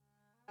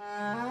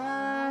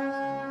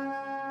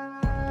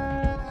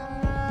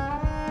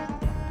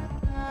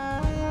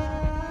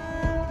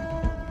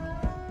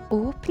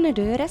Åpne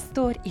dører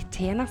står i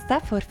tjeneste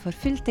for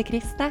forfulgte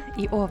kristne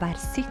i over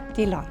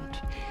 70 land.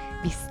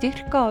 Vi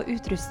styrker og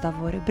utruster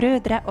våre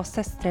brødre og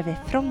søstre ved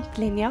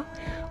frontlinja,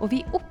 og vi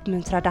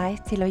oppmuntrer dem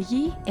til å gi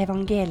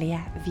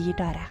evangeliet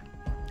videre.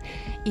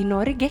 I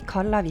Norge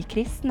kaller vi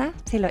kristne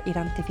til å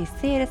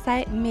identifisere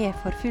seg med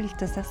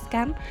forfulgte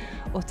søsken,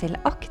 og til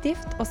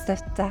aktivt å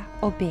støtte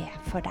og be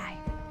for dem.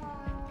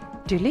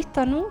 Du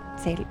lytter nå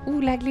til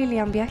Oleg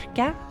Lillian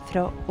Bjørke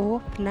fra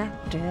Åpne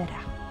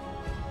dører.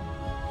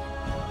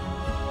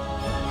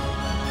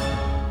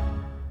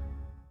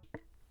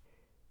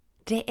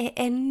 Det er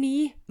en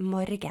ny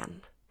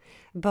morgen.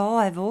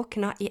 Bae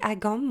våkna i en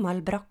gammel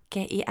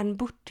brakke i en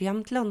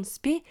bortgjemt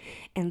landsby,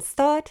 en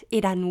stad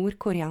i de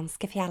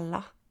nordkoreanske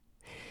fjella.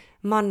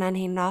 Mannen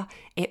hennes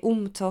er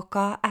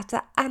omtåka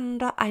etter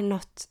enda en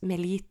natt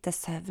med lite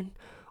søvn,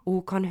 og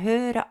hun kan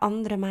høre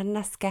andre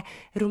mennesker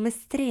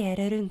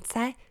romestrere rundt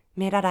seg,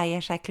 medan de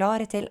gjør seg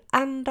klare til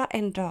enda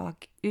en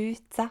dag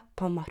ute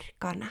på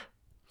markene.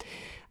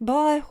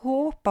 Bae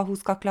håper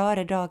hun skal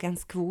klare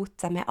dagens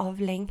kvote med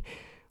avling.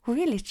 Hun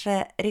vil ikke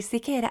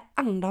risikere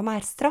enda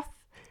mer straff,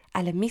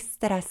 eller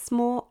miste de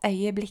små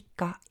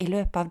øyeblikka i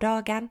løpet av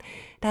dagen,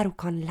 der hun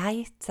kan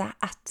leite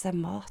etter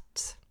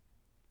mat.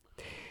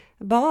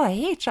 Bae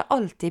har ikke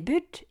alltid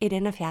bodd i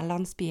denne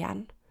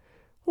fjellandsbyen.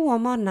 Hun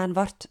og mannen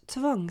ble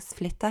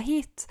tvangsflyttet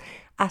hit,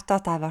 etter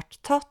at de ble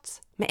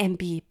tatt med en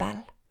bibel.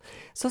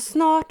 Så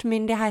snart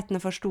myndighetene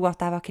forstod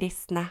at de var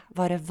kristne,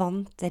 var det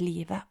vante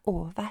livet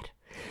over.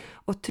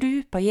 Og tro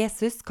på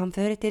Jesus kan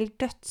føre til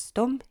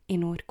dødsdom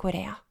i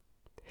Nord-Korea.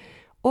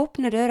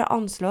 Åpne dører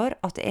anslår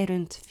at det er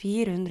rundt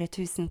 400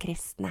 000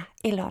 kristne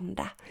i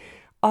landet,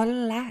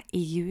 alle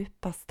i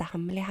djupeste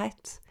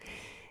hemmelighet.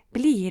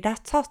 Blir de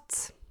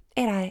tatt,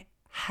 er de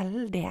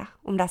heldige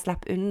om de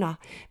slipper unna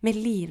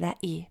med livet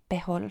i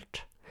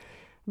behold.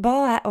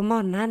 Bae og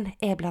mannen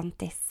er blant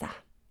disse.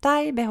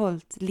 De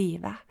beholdt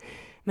livet,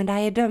 men de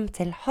er dømt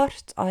til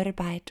hardt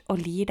arbeid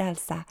og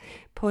lidelse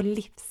på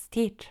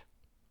livstid.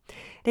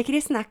 Det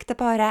kristne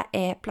ekteparet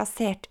er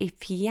plassert i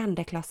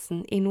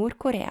fiendeklassen i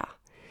Nord-Korea.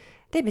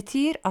 Det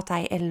betyr at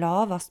de er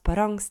lavest på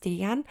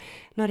rangstigen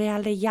når det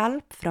gjelder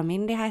hjelp fra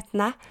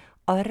myndighetene,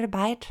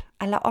 arbeid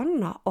eller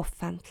annen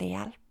offentlig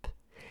hjelp.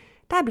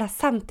 De ble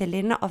sendt til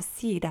denne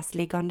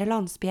avsidesliggende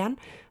landsbyen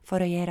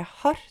for å gjøre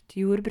hardt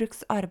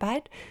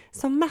jordbruksarbeid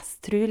som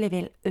mest trolig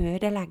vil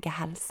ødelegge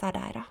helsa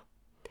deres.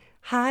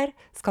 Her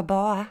skal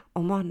Bae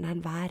og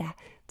mannen være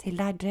til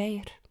de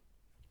dør.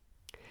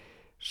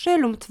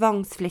 Selv om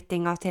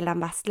tvangsflyttinga til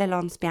den vestlige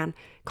landsbyen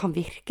kan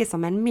virke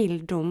som en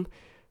mild dom,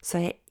 så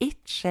er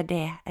ikke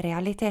det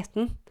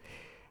realiteten.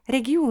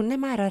 Regionen er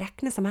mer å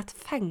rekne som et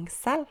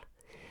fengsel.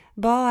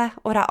 Bae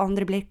og de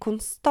andre blir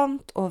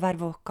konstant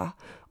overvåka,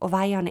 og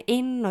veiene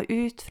inn og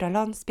ut fra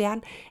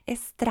landsbyen er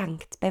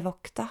strengt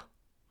bevokta.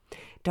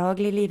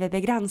 Dagliglivet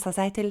begrenser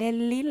seg til det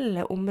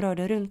lille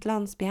området rundt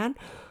landsbyen,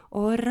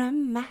 og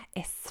rømme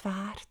er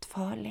svært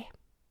farlig.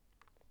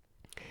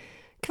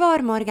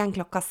 Hver morgen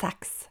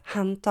 6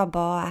 henter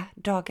Bae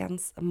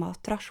dagens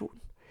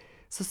matrasjon.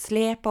 Så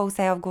sleper hun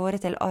seg av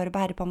gårde til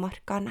arbeidet på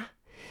markene.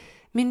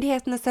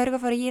 Myndighetene sørger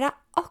for å gi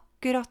deg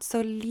akkurat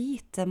så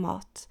lite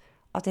mat,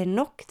 at det er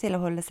nok til å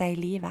holde seg i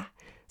live,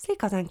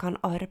 slik at en kan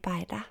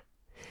arbeide.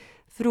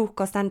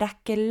 Frokosten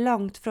dekker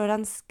langt fra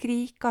den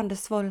skrikende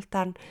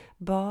svolten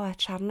Bae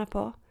kjenner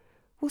på.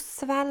 Hun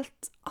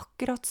svelt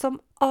akkurat som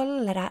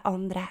alle de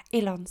andre i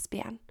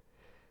landsbyen.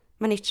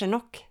 Men ikke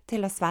nok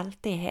til å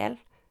svelte i hel,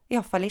 i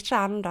hvert fall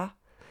ikke enda.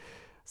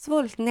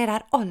 Svolten er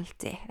der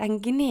alltid,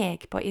 den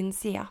gneg på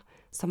innsida,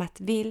 som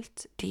et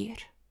vilt dyr.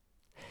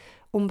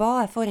 Om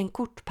Bae får en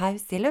kort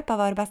pause i løpet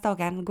av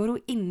arbeidsdagen, går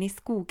hun inn i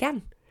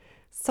skogen.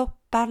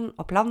 Soppen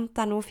og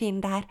plantene hun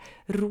finner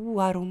der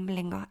roer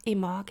rumlinga i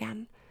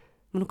magen,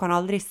 men hun kan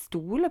aldri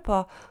stole på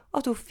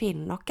at hun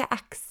finner noe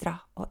ekstra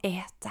å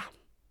ete.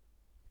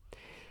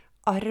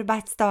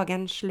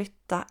 Arbeidsdagen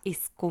slutter i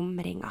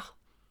skumringa.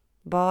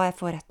 Bae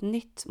får et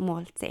nytt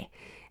måltid,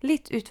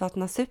 litt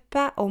utvattnet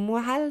suppe og om hun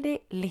er heldig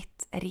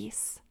litt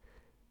ris.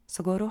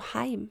 Så går hun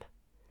hjem.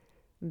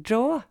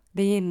 Da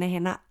begynner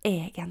hennes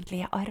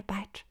egentlige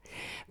arbeid.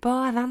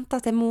 Bae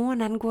venter til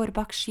månen går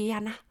bak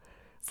skyene.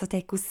 Så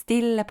tek hun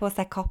stille på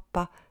seg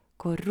kappa,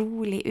 går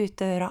rolig ut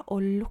døra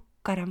og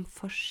lukker dem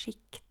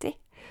forsiktig,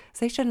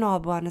 så ikke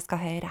naboene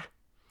skal høre.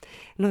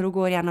 Når hun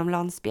går gjennom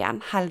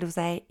landsbyen, holder hun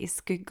seg i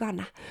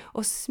skuggene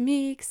og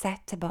smyger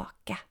seg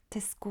tilbake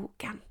til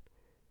skogen.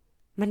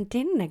 Men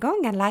denne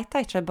gangen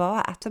leter ikke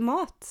Bae etter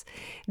mat.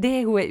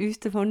 Det hun er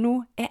ute for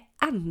nå er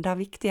enda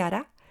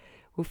viktigere.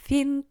 Hun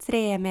finner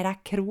treet med de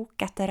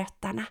krokete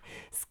røttene,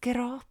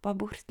 skraper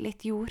bort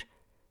litt jord.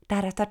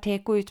 Deretter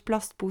tar hun ut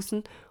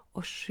plastposen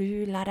og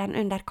skjuler den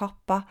under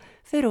kappa,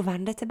 før hun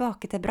vender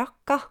tilbake til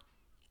brakka,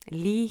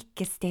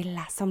 like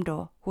stille som da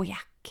hun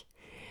gikk.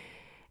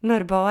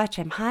 Når Bae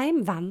kommer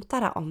hjem,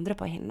 venter de andre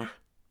på henne.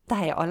 De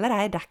har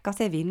allerede dekket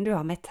til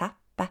vinduene med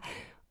teppe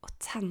og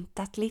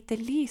tent et lite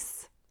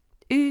lys.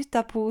 Ut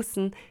av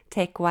posen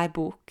tar hun en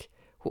bok.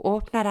 Hun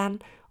åpner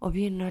den og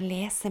begynner å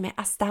lese med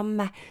en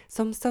stemme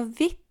som så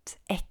vidt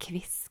er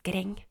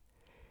kviskring.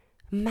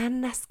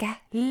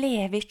 Mennesket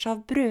lever ikke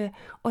av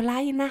brød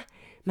alene,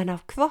 men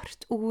av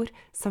hvert ord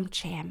som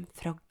kjem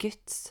fra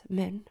Guds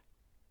munn.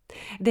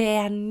 Det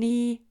en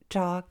ny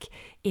dag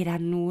i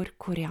den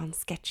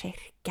nordkoreanske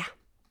kirke.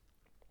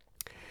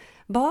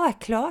 Bae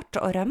klarte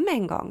å rømme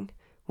en gang.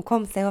 Hun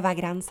kom seg over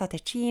grensa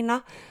til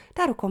Kina,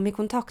 der hun kom i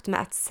kontakt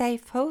med et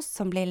safe house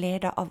som ble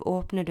ledet av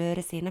Åpne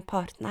Dører sine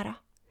partnere.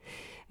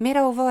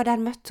 Medan hun var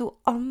der, møtte hun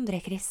andre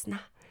kristne.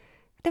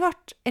 Det ble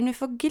en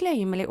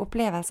uforglemmelig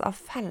opplevelse av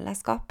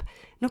fellesskap,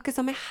 noe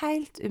som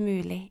helt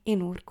umulig i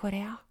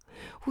Nord-Korea.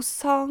 Hun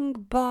sang,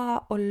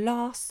 ba og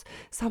las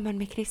sammen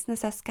med kristne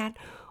søsken,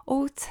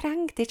 og hun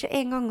trengte ikke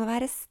engang å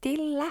være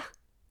stille.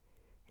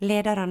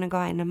 Lederne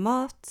ga henne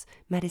mat,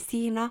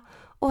 medisiner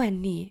og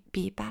en ny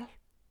bibel.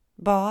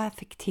 Bae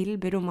fikk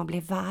tilbud om å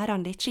bli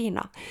værende i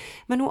Kina,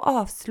 men hun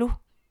avslo.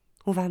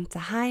 Hun vendte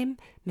hjem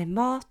med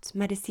mat,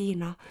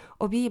 medisiner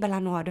og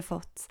bibelen hun hadde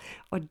fått,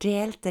 og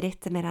delte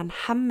dette med den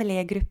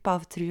hemmelige gruppa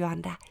av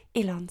truende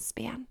i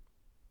landsbyen.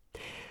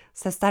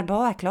 Søster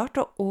Bae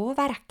klarte å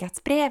overrekke et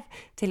brev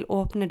til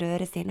Åpne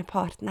Dører sine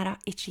partnere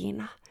i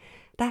Kina.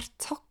 Der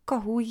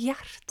takket hun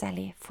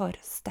hjertelig for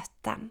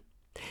støtten.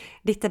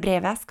 Dette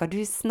brevet skal du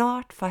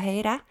snart få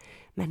høre,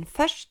 men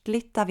først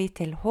lytter vi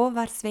til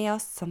Håvard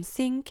Sveås som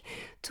synger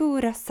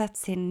Tor Røsset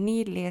sin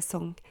nydelige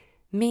sang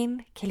Min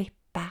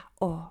klippe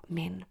og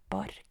min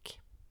borg.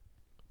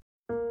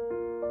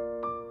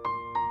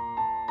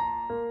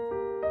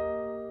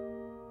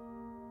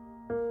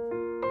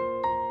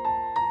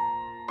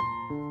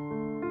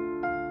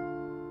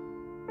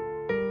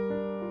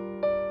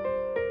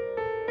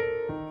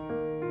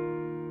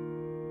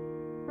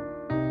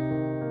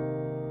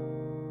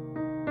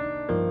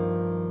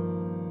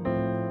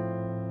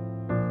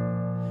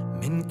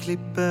 Min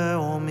klippe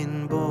og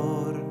min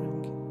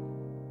borg,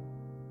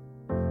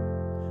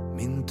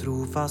 min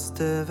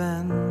trofaste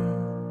venn.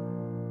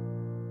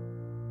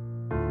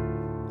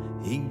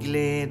 I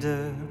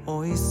glede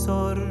og i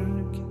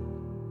sorg,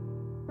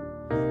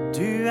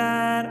 du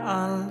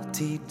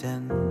alltid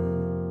den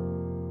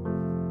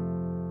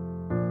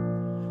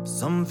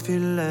som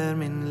fyller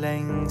min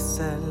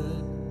lengsel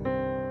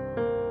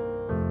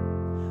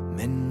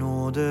med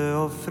nåde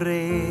og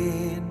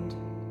fred.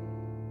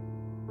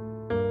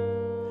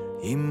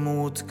 I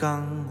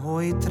motgang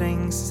og i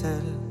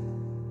trengsel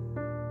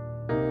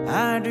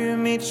du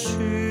mitt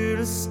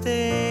skjulested.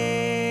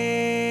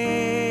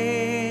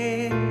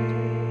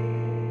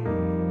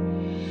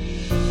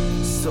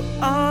 Så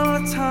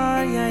alt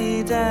har jeg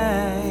i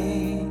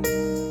deg,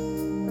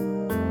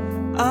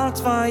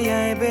 alt hva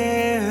jeg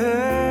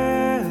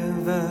behøver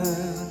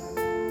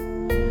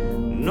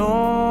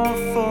nå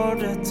for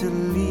dette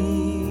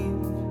liv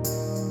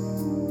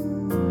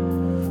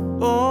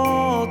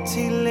og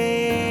til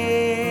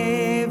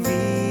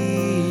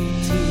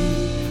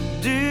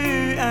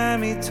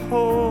mitt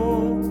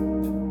håp,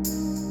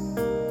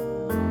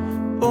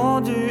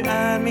 og du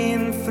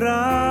min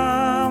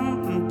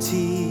framtid,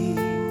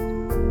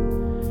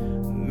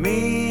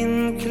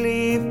 min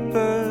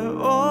klippe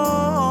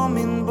og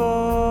min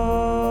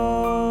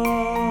borg.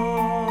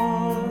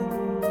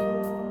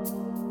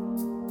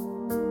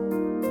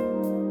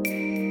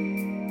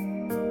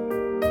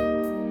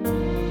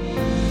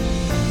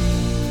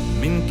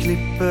 Min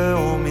klippe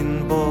og min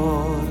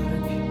borg,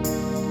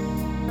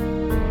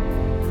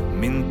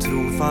 min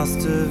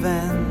trofaste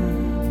venn.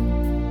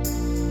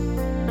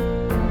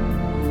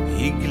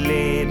 I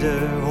glede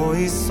og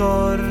i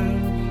sorg,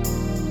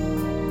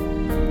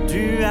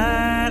 du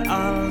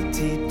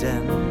alltid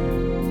den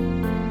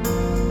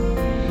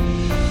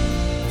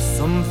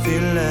som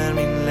fyller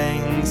min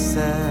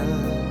lengsel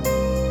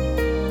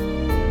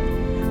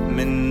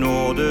med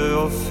nåde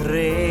og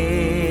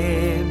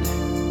fred.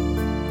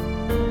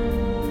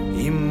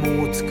 I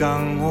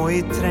motgang og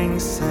i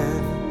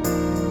trengsel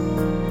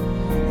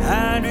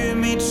du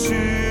mitt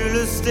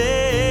skjulested.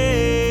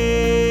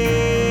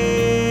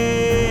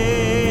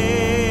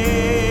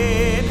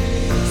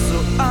 Så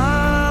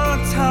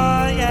alt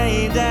har jeg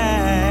i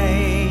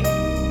deg,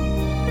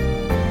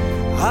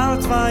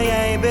 alt hva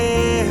jeg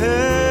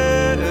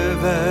behøver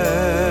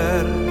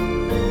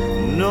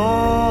nå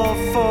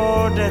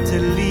for dette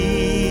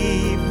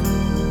liv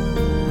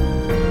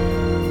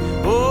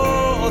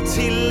og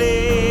til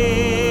evig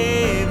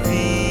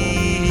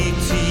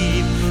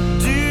tid.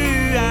 Du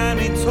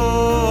mitt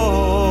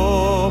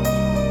håp,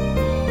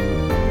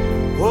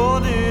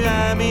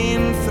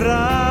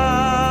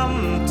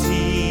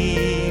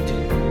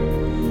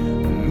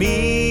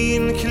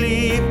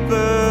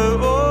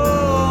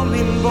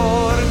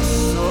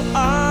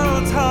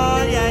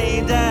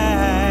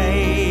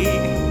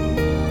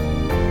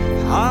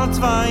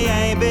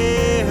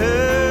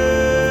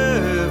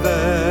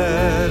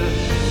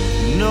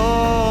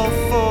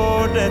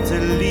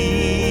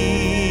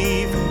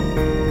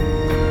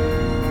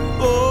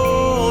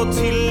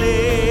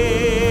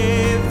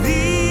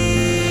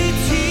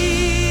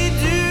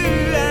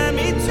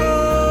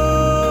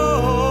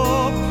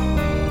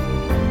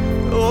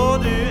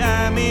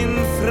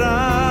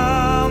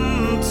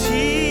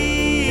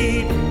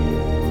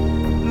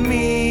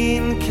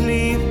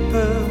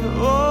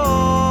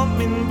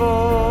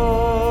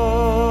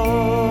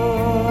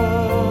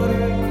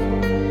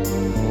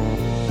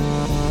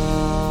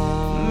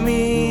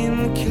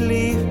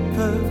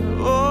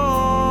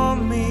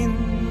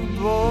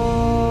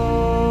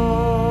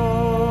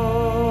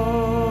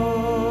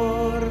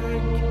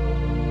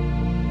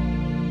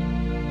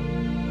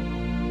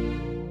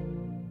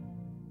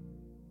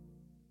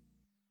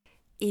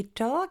 I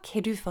dag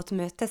har du fått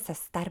møte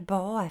søster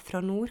Bae fra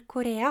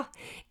Nord-Korea,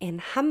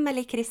 en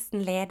hemmelig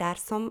kristen leder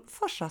som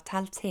fortsatt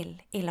holder til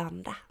i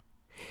landet.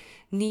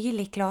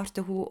 Nylig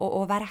klarte hun å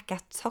overrekke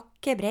et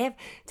takkebrev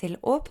til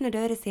Åpne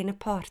Dører sine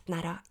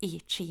partnere i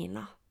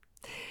Kina.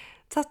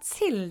 Ta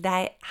til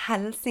deg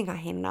hilsinga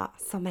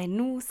hennes som jeg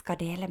nå skal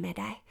dele med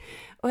deg,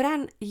 og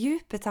den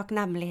djupe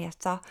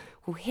takknemligheten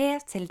hun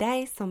har til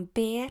deg som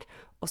ber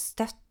og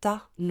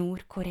støtter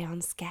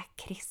nordkoreanske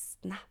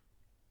kristne.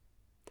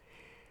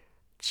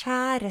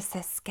 Kjære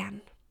søsken,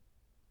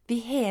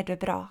 vi har det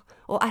bra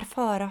og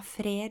erfarer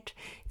fred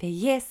ved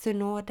Jesu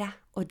nåde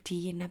og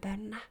dine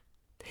bønner.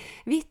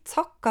 Vi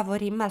takker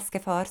vår himmelske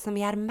Far som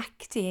gjør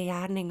mektige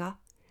gjerninger.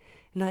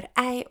 Når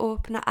jeg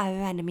åpner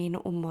øynene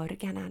mine om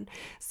morgenen,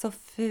 så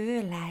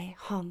føler jeg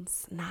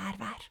hans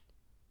nærvær.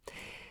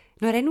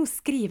 Når jeg nå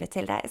skriver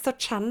til deg, så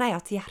kjenner jeg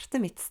at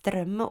hjertet mitt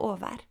strømmer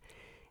over.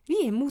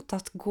 Vi har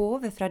mottatt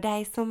gave fra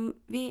deg som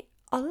vi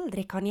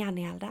aldri kan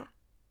gjengjelde.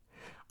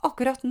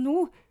 Akkurat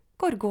nå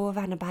går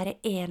gåvene bare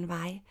én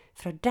vei,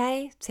 fra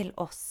deg til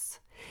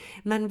oss.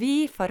 Men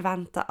vi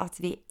forventer at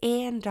vi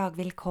en dag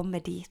vil komme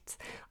dit,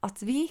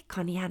 at vi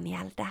kan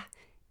gjengjelde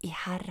i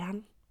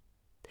Herren.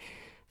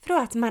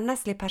 Fra et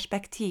menneskelig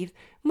perspektiv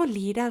må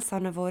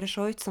lidelsene våre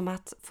se ut som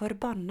et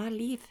forbannet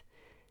liv.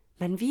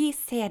 Men vi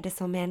ser det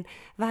som en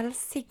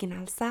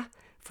velsignelse,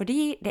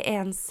 fordi det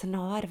er en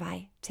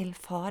snarvei til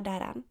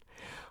Faderen.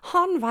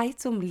 Han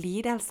vet om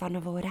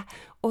lidelsene våre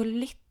og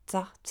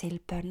lytter til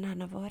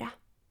bønnene våre.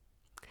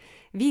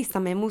 Vi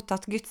som har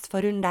mottatt Guds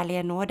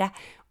forunderlige nåde,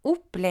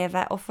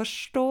 opplever og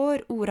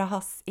forstår ordet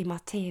hans i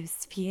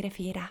Matteus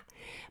 4,4.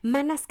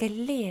 Mennesket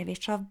lever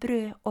ikke av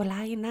brød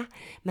alene,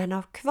 men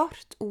av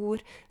hvert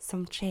ord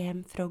som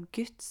kommer fra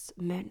Guds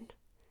munn.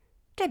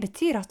 Det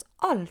betyr at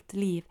alt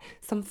liv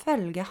som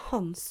følger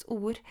hans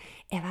ord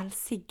er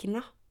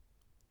velsignet.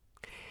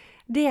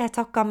 Det jeg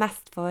takker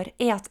mest for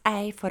at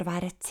jeg får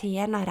være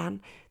tjeneren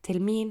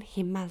til min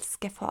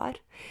himmelske Far.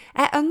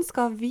 Jeg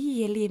ønsker å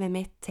vie livet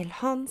mitt til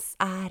hans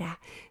ære,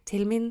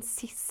 til min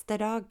siste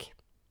dag.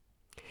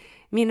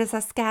 Mine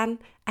søsken,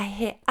 jeg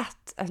har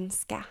ett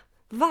ønske.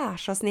 Vær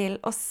så snill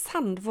og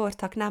send vår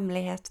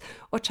takknemlighet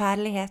og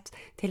kjærlighet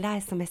til de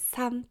som har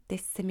sendt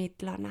disse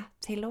midlene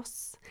til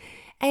oss.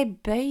 Jeg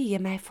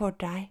bøyer meg for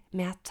deg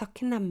med et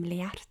takknemlig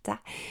hjerte.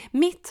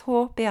 Mitt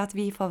håp er at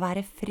vi får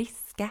være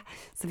friske,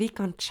 så vi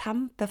kan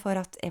kjempe for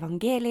at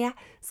evangeliet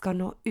skal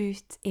nå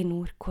ut i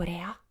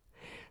Nord-Korea.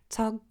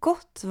 Ta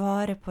godt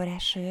vare på deg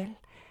selv.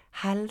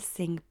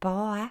 Helsing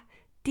Bae,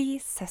 de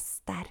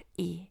søster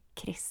i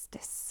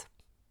Kristus.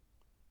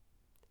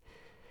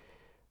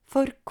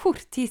 For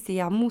kort tid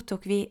siden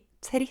mottok vi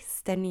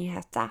triste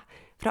nyheter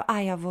fra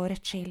en av våre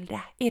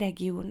kilder i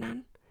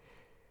regionen.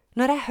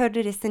 Når jeg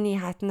hørte disse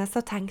nyhetene,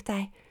 så tenkte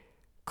jeg,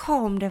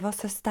 hva om det var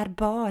søster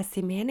Baes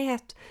i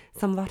menighet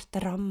som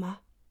ble rammet?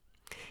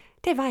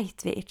 Det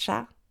vet vi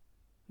ikke.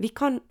 Vi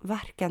kan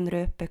hverken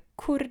røpe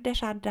hvor det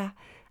skjedde,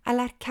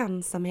 eller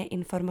hvem som er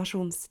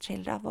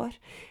informasjonskilden vår.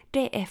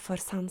 Det er for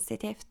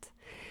sensitivt.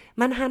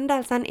 Men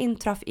hendelsen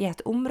inntraff i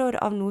et område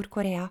av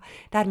Nord-Korea,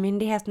 der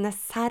myndighetene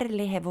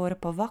særlig har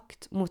vært på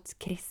vakt mot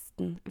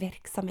kristen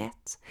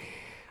virksomhet.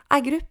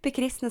 En gruppe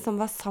kristne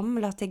som var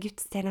samlet til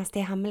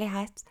gudstjeneste i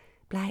hemmelighet,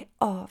 ble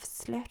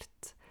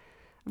avslørt.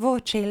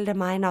 Vår kilde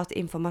mener at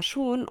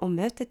informasjon om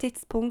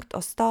møtetidspunkt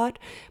og stad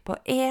på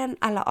en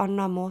eller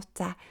annen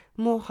måte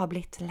må ha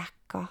blitt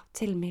lekka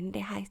til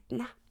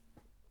myndighetene.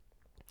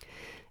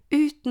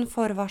 Uten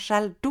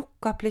forvarsel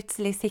dukket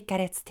plutselig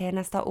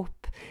sikkerhetstjenester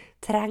opp,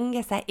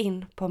 trenger seg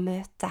inn på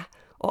møtet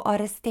og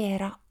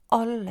arresterer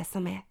alle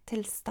som er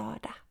til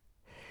stede.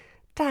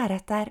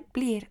 Deretter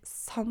blir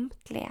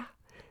samtlige,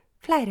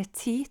 flere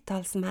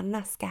titalls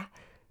mennesker,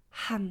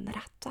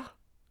 henrettet.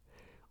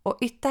 Og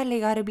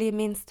ytterligere blir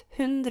minst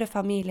 100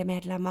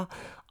 familiemedlemmer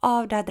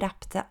av de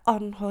drepte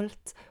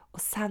anholdt og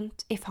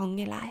sendt i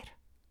fangeleir.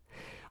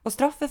 Å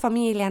straffe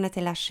familiene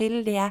til de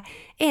skyldige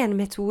er en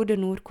metode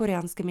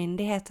nordkoreanske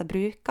myndigheter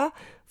bruker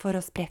for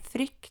å spre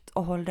frykt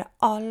og holde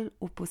all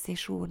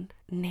opposisjon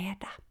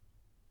nede.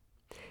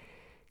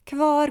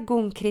 Hver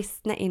gang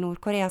kristne i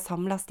Nord-Korea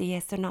samles i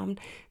Jesu navn,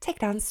 tar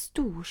de en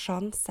stor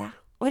sjanse,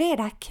 og det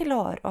er de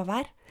klar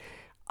over.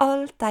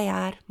 Alt de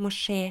gjør må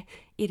skje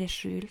i det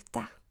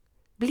skjulte.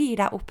 Blir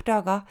de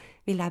oppdaget,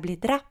 vil de bli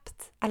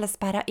drept eller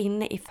sperret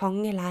inne i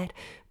fangeleir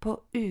på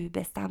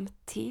ubestemt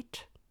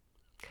tid.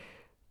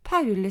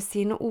 Paulus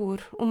sine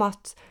ord om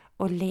at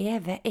å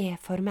leve er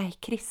for meg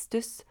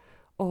Kristus,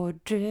 og å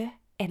dø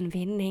en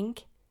vinning,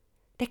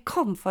 det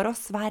kan for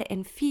oss være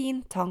en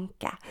fin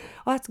tanke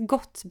og et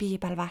godt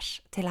bibelvers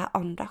til en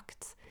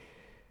andakt.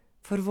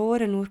 For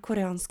våre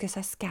nordkoreanske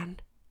søsken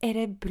er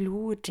det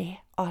blodig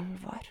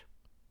alvor.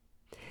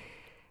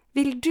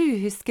 Vil du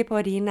huske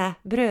på dine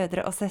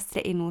brødre og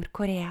søstre i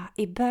Nord-Korea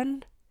i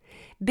bønn?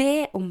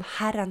 Be om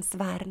Herrens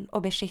vern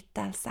og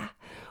beskyttelse,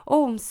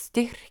 og om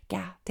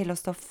styrke til å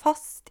stå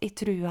fast i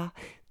trua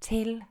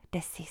til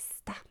det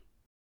siste.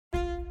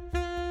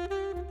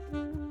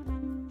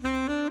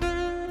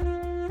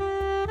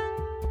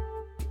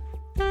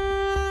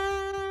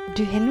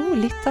 Du har nå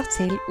lyttet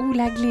til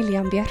Oleg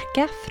Lillian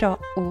Bjørke fra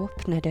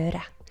Åpne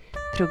dører.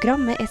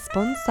 Programmet er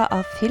sponset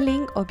av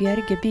Fylling og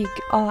Bjørge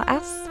Bygg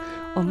AS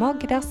og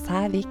Magda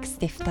Sævik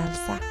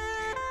Stiftelse.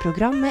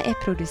 Programmet er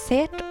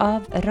produsert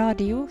av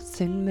Radio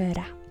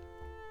Sunnmøre.